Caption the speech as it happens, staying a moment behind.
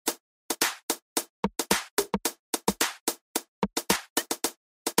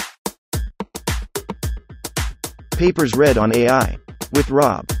Papers read on AI. With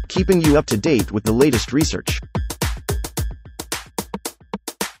Rob, keeping you up to date with the latest research.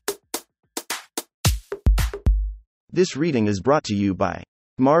 This reading is brought to you by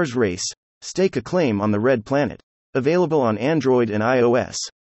Mars Race. Stake a claim on the Red Planet. Available on Android and iOS.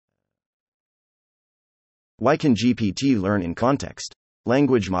 Why can GPT learn in context?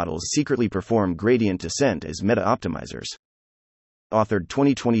 Language models secretly perform gradient descent as meta-optimizers. Authored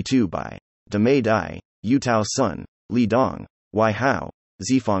 2022 by Damei Dai, Yutao Sun, Li Dong, Wai Hao,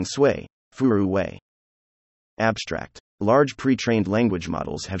 Zifeng Sui, Furu Wei. Abstract. Large pre-trained language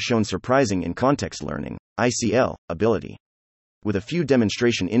models have shown surprising in-context learning, ICL, ability. With a few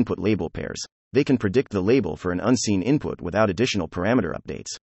demonstration input label pairs, they can predict the label for an unseen input without additional parameter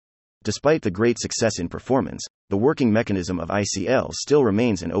updates. Despite the great success in performance, the working mechanism of ICL still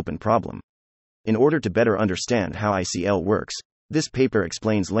remains an open problem. In order to better understand how ICL works, this paper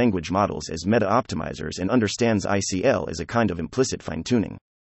explains language models as meta-optimizers and understands ICL as a kind of implicit fine-tuning.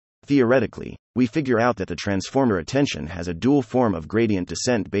 Theoretically, we figure out that the transformer attention has a dual form of gradient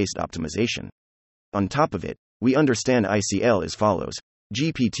descent-based optimization. On top of it, we understand ICL as follows.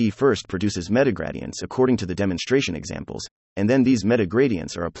 GPT first produces metagradients according to the demonstration examples, and then these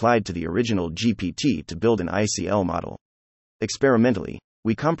metagradients are applied to the original GPT to build an ICL model. Experimentally,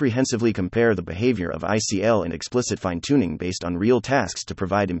 we comprehensively compare the behavior of ICL and explicit fine-tuning based on real tasks to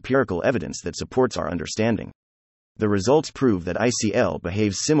provide empirical evidence that supports our understanding. The results prove that ICL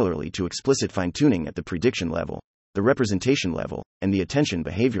behaves similarly to explicit fine-tuning at the prediction level, the representation level, and the attention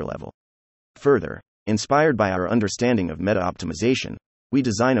behavior level. Further, inspired by our understanding of meta-optimization, we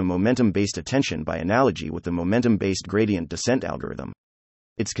design a momentum-based attention by analogy with the momentum-based gradient descent algorithm.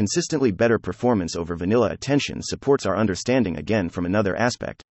 Its consistently better performance over vanilla attention supports our understanding again from another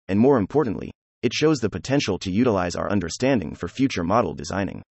aspect, and more importantly, it shows the potential to utilize our understanding for future model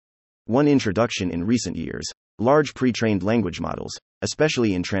designing. One introduction in recent years, large pre-trained language models,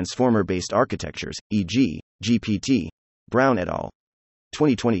 especially in transformer-based architectures, e.g., GPT, Brown et al.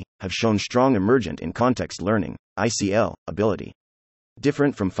 2020, have shown strong emergent in-context learning, ICL, ability.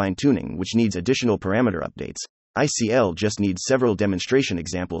 Different from fine-tuning, which needs additional parameter updates, ICL just needs several demonstration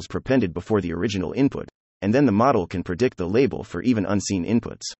examples prepended before the original input, and then the model can predict the label for even unseen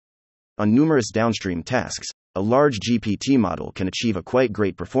inputs. On numerous downstream tasks, a large GPT model can achieve a quite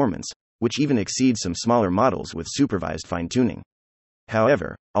great performance, which even exceeds some smaller models with supervised fine-tuning.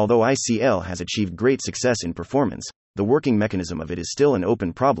 However, although ICL has achieved great success in performance, the working mechanism of it is still an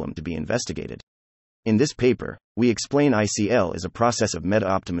open problem to be investigated. In this paper, we explain ICL as a process of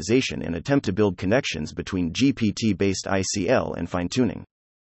meta-optimization and attempt to build connections between GPT-based ICL and fine-tuning.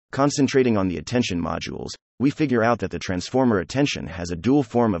 Concentrating on the attention modules, we figure out that the transformer attention has a dual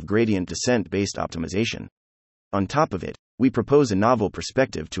form of gradient descent-based optimization. On top of it, we propose a novel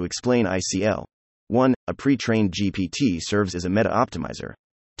perspective to explain ICL. 1. A pre-trained GPT serves as a meta-optimizer.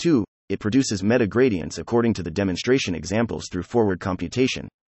 2. It produces metagradients according to the demonstration examples through forward computation.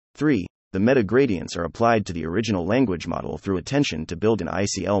 3. The metagradients are applied to the original language model through attention to build an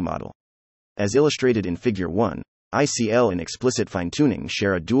ICL model. As illustrated in Figure 1, ICL and explicit fine-tuning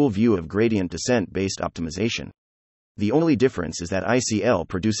share a dual view of gradient descent-based optimization. The only difference is that ICL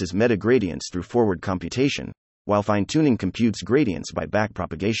produces metagradients through forward computation, while fine-tuning computes gradients by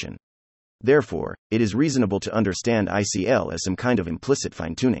backpropagation. Therefore, it is reasonable to understand ICL as some kind of implicit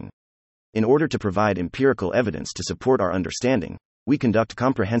fine-tuning. In order to provide empirical evidence to support our understanding, we conduct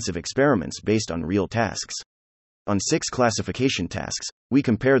comprehensive experiments based on real tasks. On 6 classification tasks, we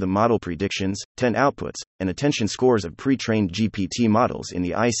compare the model predictions, 10 outputs, and attention scores of pre-trained GPT models in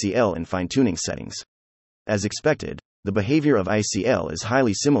the ICL and fine-tuning settings. As expected, the behavior of ICL is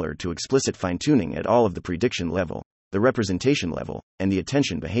highly similar to explicit fine-tuning at all of the prediction level, the representation level, and the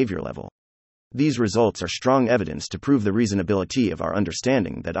attention behavior level. These results are strong evidence to prove the reasonability of our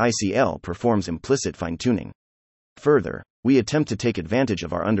understanding that ICL performs implicit fine-tuning. Further, we attempt to take advantage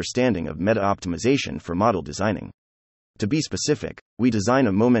of our understanding of meta-optimization for model designing. To be specific, we design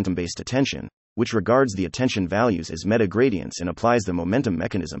a momentum-based attention, which regards the attention values as metagradients and applies the momentum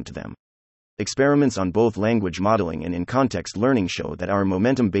mechanism to them. Experiments on both language modeling and in-context learning show that our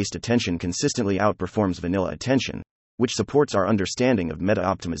momentum-based attention consistently outperforms vanilla attention, which supports our understanding of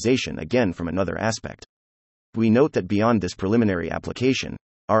meta-optimization again from another aspect. We note that beyond this preliminary application,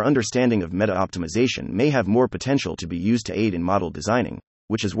 our understanding of meta-optimization may have more potential to be used to aid in model designing,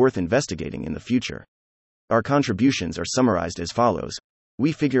 which is worth investigating in the future. Our contributions are summarized as follows.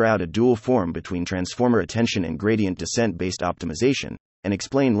 We figure out a dual form between transformer attention and gradient descent-based optimization, and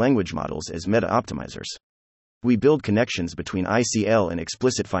explain language models as meta-optimizers. We build connections between ICL and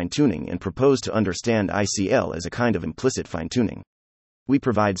explicit fine-tuning and propose to understand ICL as a kind of implicit fine-tuning. We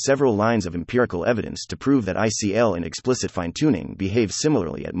provide several lines of empirical evidence to prove that ICL and explicit fine-tuning behave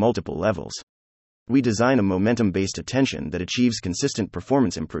similarly at multiple levels. We design a momentum-based attention that achieves consistent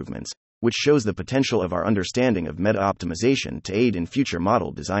performance improvements, which shows the potential of our understanding of meta-optimization to aid in future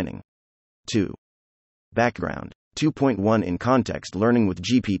model designing. 2. Background. 2.1 In context learning with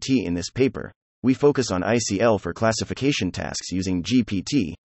GPT. In this paper, we focus on ICL for classification tasks using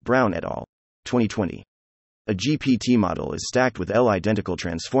GPT, Brown et al. 2020. A GPT model is stacked with L-identical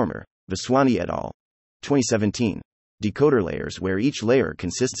transformer, Vaswani et al. 2017. Decoder layers where each layer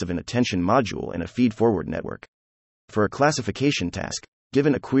consists of an attention module and a feed-forward network. For a classification task,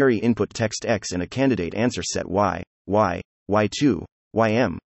 given a query input text X and a candidate answer set Y, Y2,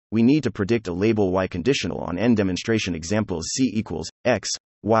 YM, we need to predict a label Y conditional on N. Demonstration examples: C equals X,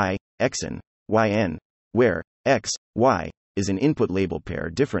 Y, Xn, Yn, where X, Y is an input label pair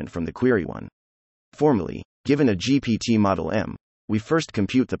different from the query one. Formally, given a GPT model M, we first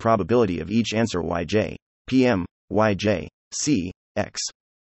compute the probability of each answer Yj, PM, Yj, C, X.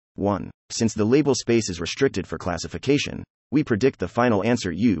 1. Since the label space is restricted for classification, we predict the final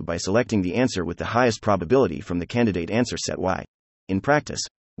answer U by selecting the answer with the highest probability from the candidate answer set Y. In practice,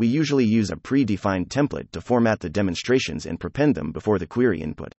 we usually use a pre-defined template to format the demonstrations and prepend them before the query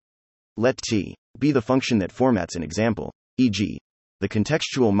input. Let T be the function that formats an example, e.g., the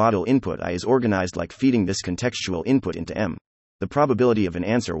contextual model input I is organized like feeding this contextual input into M. The probability of an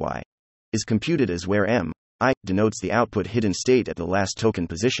answer Y is computed as where M, I, denotes the output hidden state at the last token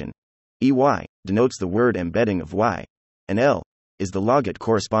position, EY denotes the word embedding of Y, and L is the logit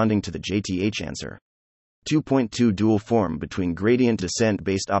corresponding to the JTH answer. 2.2 Dual form between gradient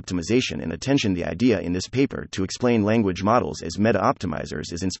descent-based optimization and attention. The idea in this paper to explain language models as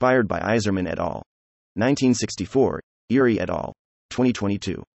meta-optimizers is inspired by Iserman et al. 1964, Erie et al.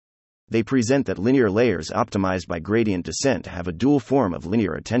 2022. They present that linear layers optimized by gradient descent have a dual form of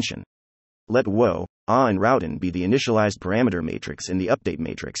linear attention. Let WO, A and Routen be the initialized parameter matrix and the update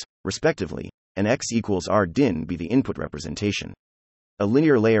matrix, respectively, and X equals R din be the input representation. A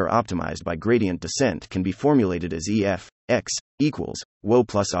linear layer optimized by gradient descent can be formulated as EF, X, equals, WO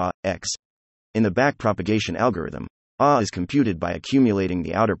plus A, X. In the backpropagation algorithm, A is computed by accumulating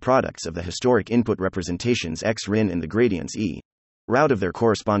the outer products of the historic input representations X rin and the gradients E, route of their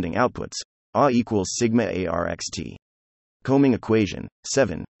corresponding outputs, A equals sigma ARXT. Combing equation,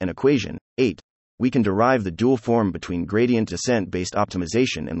 7, and equation, 8, we can derive the dual form between gradient descent-based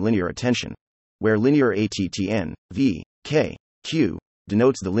optimization and linear attention, where linear ATTN, V, K, Q,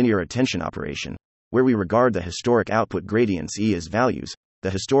 denotes the linear attention operation, where we regard the historic output gradients E as values, the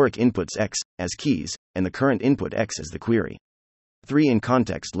historic inputs X as keys, and the current input X as the query. 3. In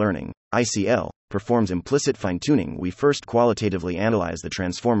context learning, ICL performs implicit fine-tuning. We first qualitatively analyze the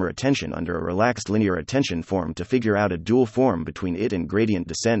transformer attention under a relaxed linear attention form to figure out a dual form between it and gradient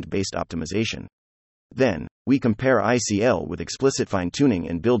descent-based optimization. Then, we compare ICL with explicit fine-tuning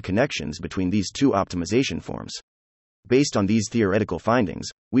and build connections between these two optimization forms. Based on these theoretical findings,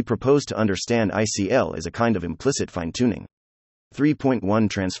 we propose to understand ICL as a kind of implicit fine-tuning. 3.1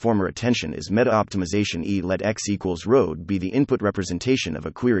 Transformer attention is meta-optimization. Let X equals road be the input representation of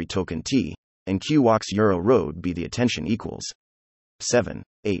a query token T, and Q walks euro road be the attention equals. 7.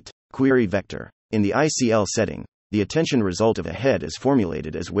 8. Query vector. In the ICL setting, the attention result of a head is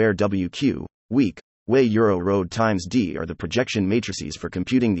formulated as where WQ, weak, way euro road times D are the projection matrices for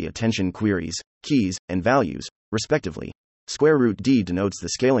computing the attention queries, keys, and values, respectively. Square root D denotes the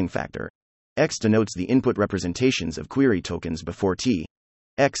scaling factor. X denotes the input representations of query tokens before T.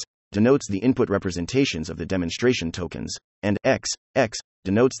 X denotes the input representations of the demonstration tokens, and X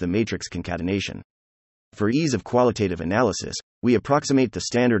denotes the matrix concatenation. For ease of qualitative analysis, we approximate the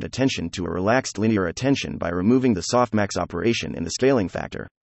standard attention to a relaxed linear attention by removing the softmax operation and the scaling factor.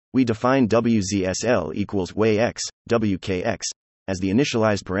 We define WZSL equals way X, WKX, as the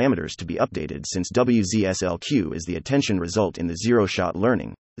initialized parameters to be updated since WZSLQ is the attention result in the zero-shot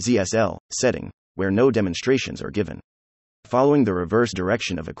learning ZSL setting, where no demonstrations are given. Following the reverse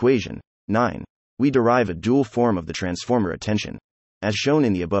direction of equation 9, we derive a dual form of the transformer attention. As shown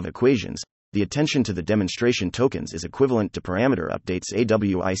in the above equations, the attention to the demonstration tokens is equivalent to parameter updates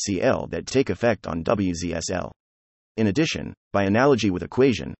AWICL that take effect on WZSL. In addition, by analogy with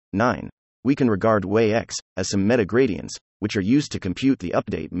equation 9, we can regard way X as some metagradients, which are used to compute the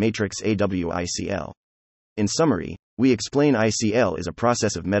update matrix AWICL. In summary, we explain ICL is a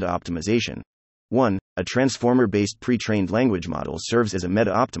process of meta-optimization. 1. A transformer-based pre-trained language model serves as a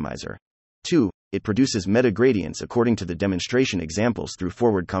meta-optimizer. 2. It produces metagradients according to the demonstration examples through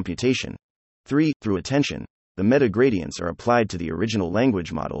forward computation. 3. Through attention, the metagradients are applied to the original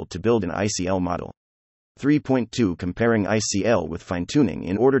language model to build an ICL model. 3.2 Comparing ICL with fine-tuning.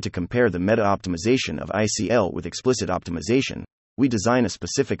 In order to compare the meta-optimization of ICL with explicit optimization, we design a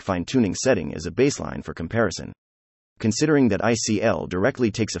specific fine-tuning setting as a baseline for comparison. Considering that ICL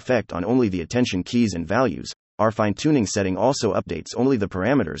directly takes effect on only the attention keys and values, our fine-tuning setting also updates only the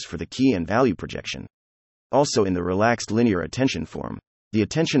parameters for the key and value projection. Also, in the relaxed linear attention form, the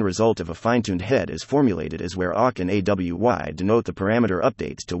attention result of a fine-tuned head is formulated as where AUK and AWY denote the parameter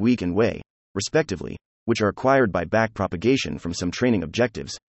updates to week and way, respectively, which are acquired by backpropagation from some training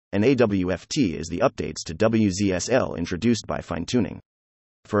objectives, and AWFT is the updates to WZSL introduced by fine-tuning.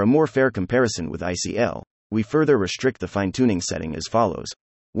 For a more fair comparison with ICL, we further restrict the fine-tuning setting as follows.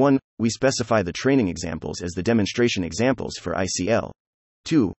 1. We specify the training examples as the demonstration examples for ICL.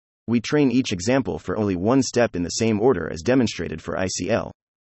 2. We train each example for only one step in the same order as demonstrated for ICL.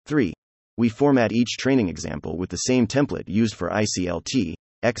 3. We format each training example with the same template used for ICL-T,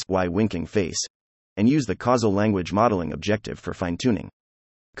 X, Y winking face, and use the causal language modeling objective for fine-tuning.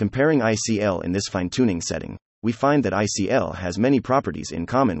 Comparing ICL in this fine-tuning setting, we find that ICL has many properties in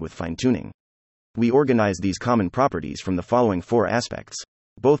common with fine-tuning. We organize these common properties from the following 4 aspects.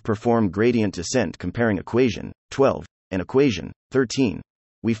 Both perform gradient descent comparing equation 12 and equation 13.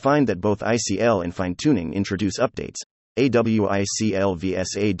 We find that both ICL and fine-tuning introduce updates AWICL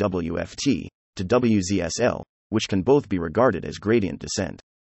vs AWFT to WZSL, which can both be regarded as gradient descent.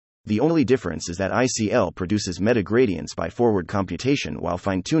 The only difference is that ICL produces meta-gradients by forward computation while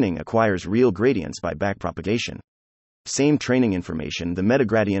fine-tuning acquires real gradients by backpropagation. Same training information, the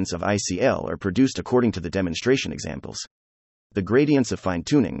metagradients of ICL are produced according to the demonstration examples. The gradients of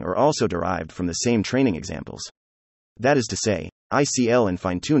fine-tuning are also derived from the same training examples. That is to say, ICL and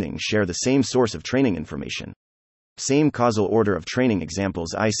fine-tuning share the same source of training information. Same causal order of training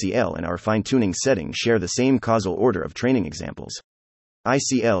examples. ICL and our fine-tuning setting share the same causal order of training examples.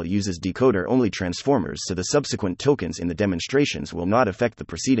 ICL uses decoder-only transformers, so the subsequent tokens in the demonstrations will not affect the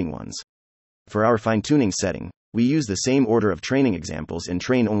preceding ones. For our fine-tuning setting, we use the same order of training examples and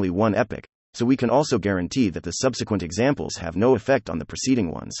train only one epoch, so we can also guarantee that the subsequent examples have no effect on the preceding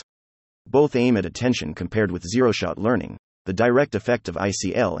ones. Both aim at attention compared with zero-shot learning. The direct effect of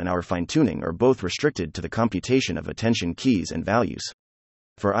ICL and our fine-tuning are both restricted to the computation of attention keys and values.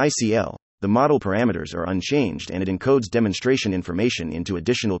 For ICL, the model parameters are unchanged and it encodes demonstration information into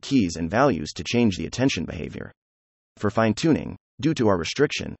additional keys and values to change the attention behavior. For fine-tuning, due to our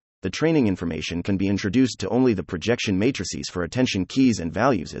restriction, the training information can be introduced to only the projection matrices for attention keys and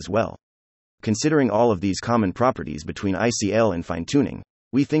values as well. Considering all of these common properties between ICL and fine-tuning,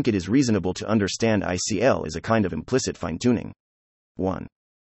 we think it is reasonable to understand ICL as a kind of implicit fine-tuning. 1.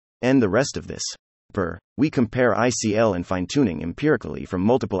 And the rest of this. We compare ICL and fine-tuning empirically from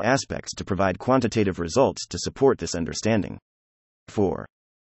multiple aspects to provide quantitative results to support this understanding. 4.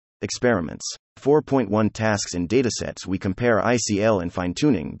 Experiments. 4.1 Tasks in datasets. We compare ICL and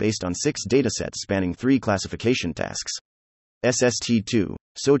fine-tuning based on 6 datasets spanning 3 classification tasks. SST2,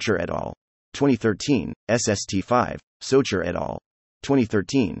 Socher et al. 2013, SST5, Socher et al.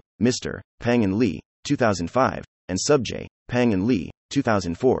 2013, Mr. Peng and Li, 2005, and Subj. Peng and Li,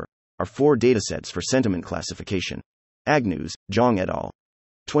 2004, are 4 datasets for sentiment classification. Agnus, Zhang et al.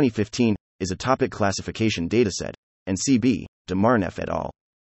 2015, is a topic classification dataset, and CB, de Marneff et al.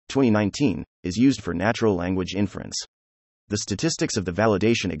 2019, is used for natural language inference. The statistics of the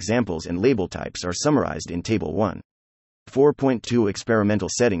validation examples and label types are summarized in Table 1. 4.2 Experimental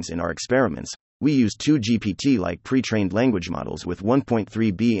settings. In our experiments, we use 2 GPT-like pre-trained language models with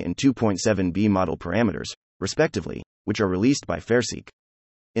 1.3b and 2.7b model parameters, respectively, which are released by FAIRSEEK.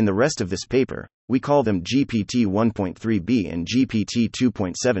 In the rest of this paper, we call them GPT 1.3b and GPT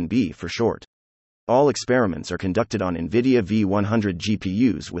 2.7b for short. All experiments are conducted on NVIDIA V100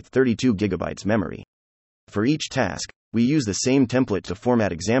 GPUs with 32 GB memory. For each task, we use the same template to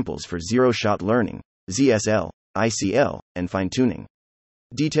format examples for zero-shot learning, ZSL, ICL, and fine-tuning.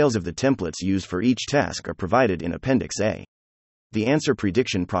 Details of the templates used for each task are provided in Appendix A. The answer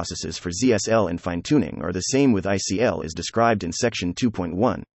prediction processes for ZSL and fine-tuning are the same with ICL as described in Section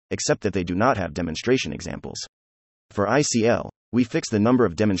 2.1, except that they do not have demonstration examples. For ICL, we fix the number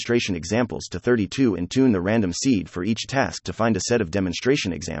of demonstration examples to 32 and tune the random seed for each task to find a set of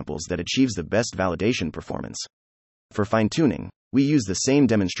demonstration examples that achieves the best validation performance. For fine-tuning, we use the same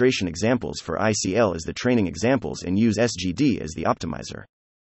demonstration examples for ICL as the training examples and use SGD as the optimizer.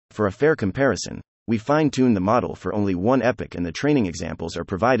 For a fair comparison, we fine-tune the model for only one epoch and the training examples are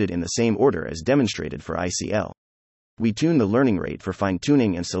provided in the same order as demonstrated for ICL. We tune the learning rate for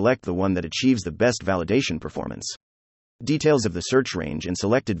fine-tuning and select the one that achieves the best validation performance. Details of the search range and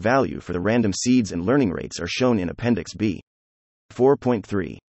selected value for the random seeds and learning rates are shown in Appendix B.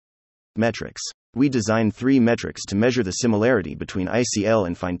 4.3. Metrics. We designed 3 metrics to measure the similarity between ICL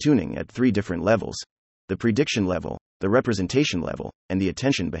and fine-tuning at 3 different levels: the prediction level, the representation level, and the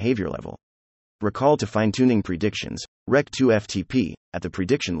attention behavior level. Recall to fine-tuning predictions, Rec2FTP, at the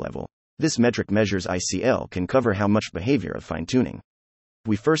prediction level. This metric measures ICL can cover how much behavior of fine-tuning.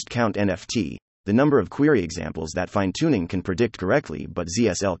 We first count NFT, the number of query examples that fine-tuning can predict correctly but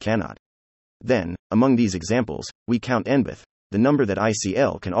ZSL cannot. Then, among these examples, we count NBIF, the number that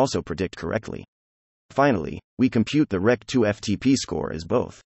ICL can also predict correctly. Finally, we compute the Rec2FTP score as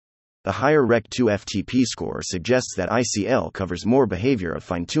both. The higher Rec2FTP score suggests that ICL covers more behavior of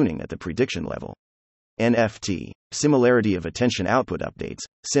fine-tuning at the prediction level. NFT, Similarity of Attention Output Updates,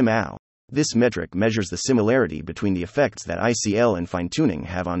 SIM-AO. This metric measures the similarity between the effects that ICL and fine-tuning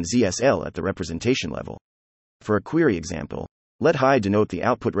have on ZSL at the representation level. For a query example, let high denote the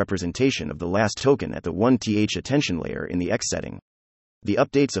output representation of the last token at the 1th attention layer in the X setting. The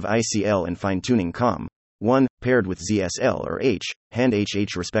updates of ICL and fine-tuning COM1 paired with ZSL or H, hand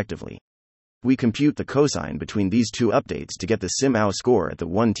HH respectively. We compute the cosine between these two updates to get the SIM-AO score at the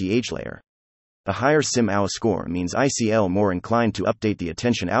 1th layer. A higher SIM-AO score means ICL more inclined to update the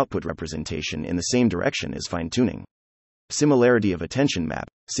attention output representation in the same direction as fine-tuning. Similarity of Attention Map,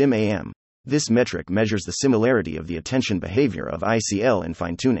 SIM-AM. This metric measures the similarity of the attention behavior of ICL and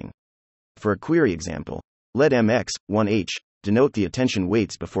fine-tuning. For a query example, let MX1H denote the attention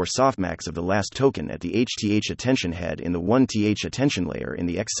weights before softmax of the last token at the HTH attention head in the 1th attention layer in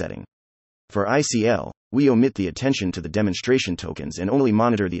the X setting. For ICL, we omit the attention to the demonstration tokens and only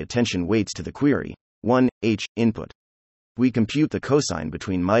monitor the attention weights to the query 1H input. We compute the cosine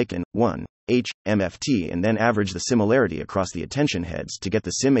between mic and 1H MFT and then average the similarity across the attention heads to get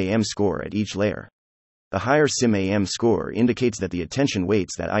the SIM-AM score at each layer. The higher SIM-AM score indicates that the attention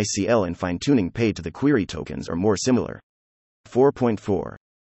weights that ICL and fine-tuning pay to the query tokens are more similar. 4.4.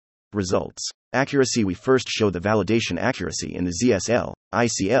 Results. Accuracy. We first show the validation accuracy in the ZSL,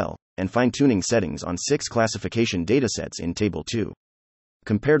 ICL, and fine-tuning settings on 6 classification datasets in Table 2.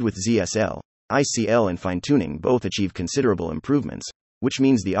 Compared with ZSL, ICL and fine-tuning both achieve considerable improvements, which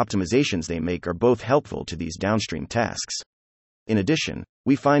means the optimizations they make are both helpful to these downstream tasks. In addition,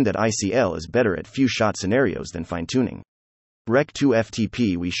 we find that ICL is better at few-shot scenarios than fine-tuning.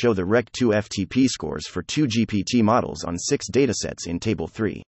 Rec2FTP. We show the Rec2FTP scores for 2 GPT models on 6 datasets in Table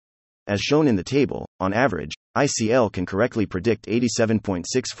 3. As shown in the table, on average, ICL can correctly predict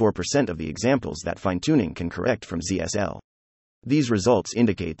 87.64% of the examples that fine-tuning can correct from ZSL. These results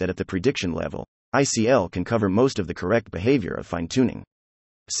indicate that at the prediction level, ICL can cover most of the correct behavior of fine-tuning.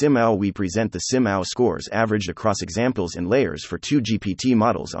 SIM-AO. We present the SIM-AO scores averaged across examples and layers for 2 GPT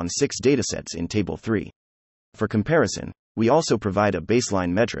models on 6 datasets in Table 3. For comparison, we also provide a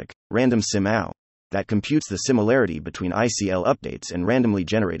baseline metric, random SIM-AO, that computes the similarity between ICL updates and randomly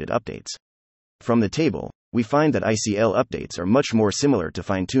generated updates. From the table, we find that ICL updates are much more similar to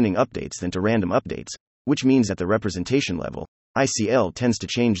fine-tuning updates than to random updates, which means at the representation level, ICL tends to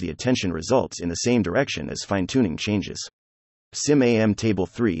change the attention results in the same direction as fine-tuning changes. SIM-AM. Table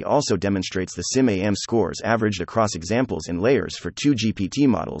 3 also demonstrates the SIM-AM scores averaged across examples and layers for 2 GPT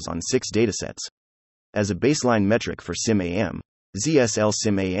models on 6 datasets. As a baseline metric for SIM-AM, ZSL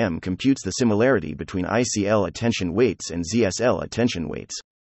SIM-AM computes the similarity between ICL attention weights and ZSL attention weights.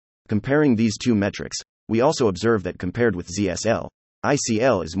 Comparing these two metrics, we also observe that compared with ZSL,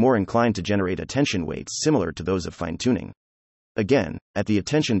 ICL is more inclined to generate attention weights similar to those of fine-tuning. Again, at the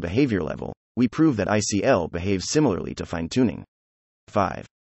attention behavior level, we prove that ICL behaves similarly to fine-tuning. 5.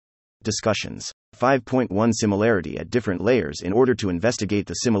 Discussions. 5.1 Similarity at different layers. In order to investigate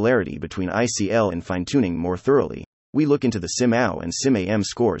the similarity between ICL and fine-tuning more thoroughly, we look into the SIM-AO and SIM-AM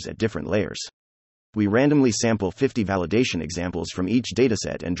scores at different layers. We randomly sample 50 validation examples from each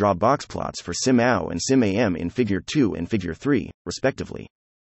dataset and draw box plots for SIM-AO and SIM-AM in Figure 2 and Figure 3, respectively.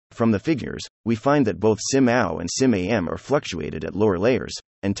 From the figures, we find that both SIM-AO and SIM-AM are fluctuated at lower layers,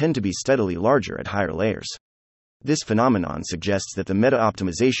 and tend to be steadily larger at higher layers. This phenomenon suggests that the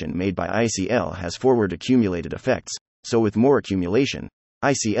meta-optimization made by ICL has forward accumulated effects, so with more accumulation,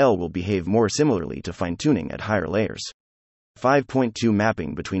 ICL will behave more similarly to fine-tuning at higher layers. 5.2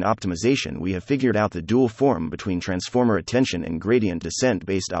 Mapping between optimization. We have figured out the dual form between transformer attention and gradient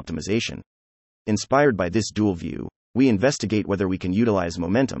descent-based optimization. Inspired by this dual view, we investigate whether we can utilize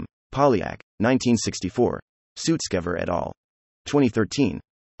momentum, Polyak, 1964, Sutskever et al. 2013,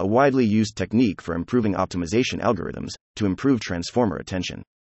 a widely used technique for improving optimization algorithms, to improve transformer attention.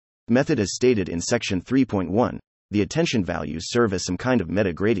 Method as stated in section 3.1, the attention values serve as some kind of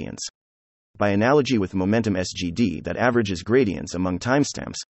meta-gradients. By analogy with momentum SGD that averages gradients among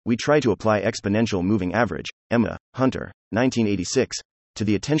timestamps, we try to apply exponential moving average, EMA, Hunter, 1986, to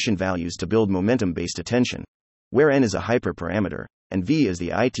the attention values to build momentum-based attention, where n is a hyperparameter, and v is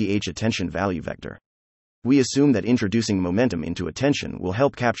the ith attention value vector. We assume that introducing momentum into attention will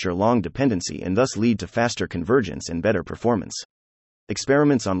help capture long dependency and thus lead to faster convergence and better performance.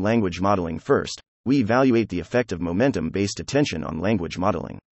 Experiments on language modeling. First, we evaluate the effect of momentum-based attention on language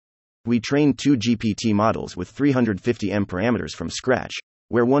modeling. We trained 2 GPT models with 350 M parameters from scratch,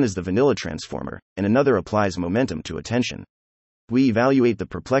 where one is the vanilla transformer, and another applies momentum to attention. We evaluate the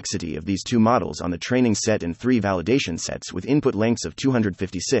perplexity of these 2 models on the training set and 3 validation sets with input lengths of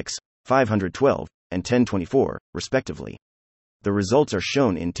 256, 512, and 1024, respectively. The results are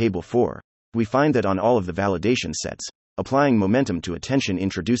shown in Table 4. We find that on all of the validation sets, applying momentum to attention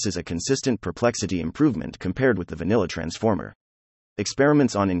introduces a consistent perplexity improvement compared with the vanilla transformer.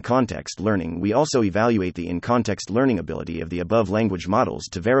 Experiments on in-context learning. We also evaluate the in-context learning ability of the above language models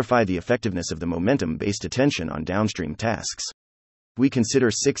to verify the effectiveness of the momentum-based attention on downstream tasks. We consider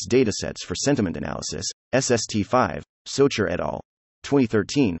 6 datasets for sentiment analysis: SST5, Socher et al.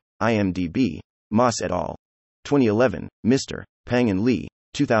 2013, IMDb, Moss et al. 2011, Mr. Pang and Lee,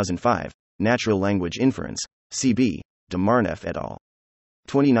 2005, Natural Language Inference, CB, de Marneff et al.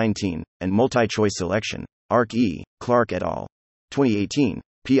 2019, and Multi-Choice Selection, Arc E., Clark et al. 2018,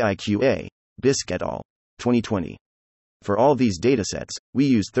 PIQA, Bisk et al. 2020. For all these datasets, we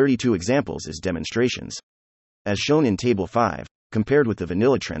use 32 examples as demonstrations. As shown in Table 5, compared with the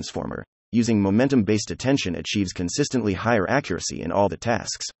vanilla transformer, using momentum-based attention achieves consistently higher accuracy in all the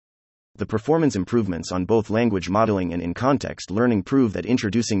tasks. The performance improvements on both language modeling and in-context learning prove that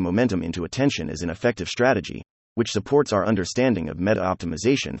introducing momentum into attention is an effective strategy, which supports our understanding of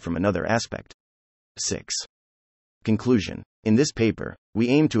meta-optimization from another aspect. 6. Conclusion. In this paper, we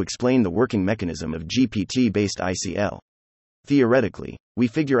aim to explain the working mechanism of GPT-based ICL. Theoretically, we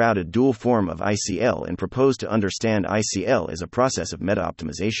figure out a dual form of ICL and propose to understand ICL as a process of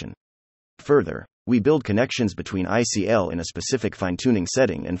meta-optimization. Further, we build connections between ICL in a specific fine-tuning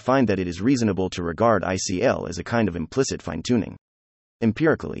setting and find that it is reasonable to regard ICL as a kind of implicit fine-tuning.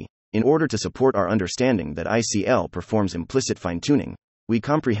 Empirically, in order to support our understanding that ICL performs implicit fine-tuning, we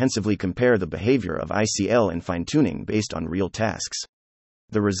comprehensively compare the behavior of ICL and fine-tuning based on real tasks.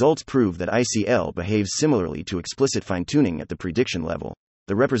 The results prove that ICL behaves similarly to explicit fine-tuning at the prediction level,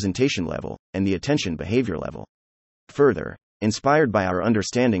 the representation level, and the attention behavior level. Further, inspired by our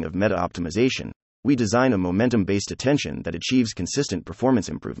understanding of meta-optimization, we design a momentum-based attention that achieves consistent performance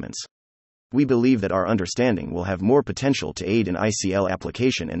improvements. We believe that our understanding will have more potential to aid in ICL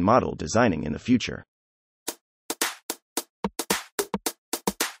application and model designing in the future.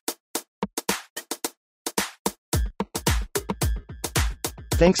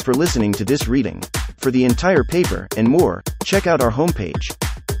 Thanks for listening to this reading. For the entire paper and more, check out our homepage,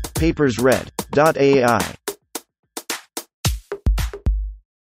 papersread.ai.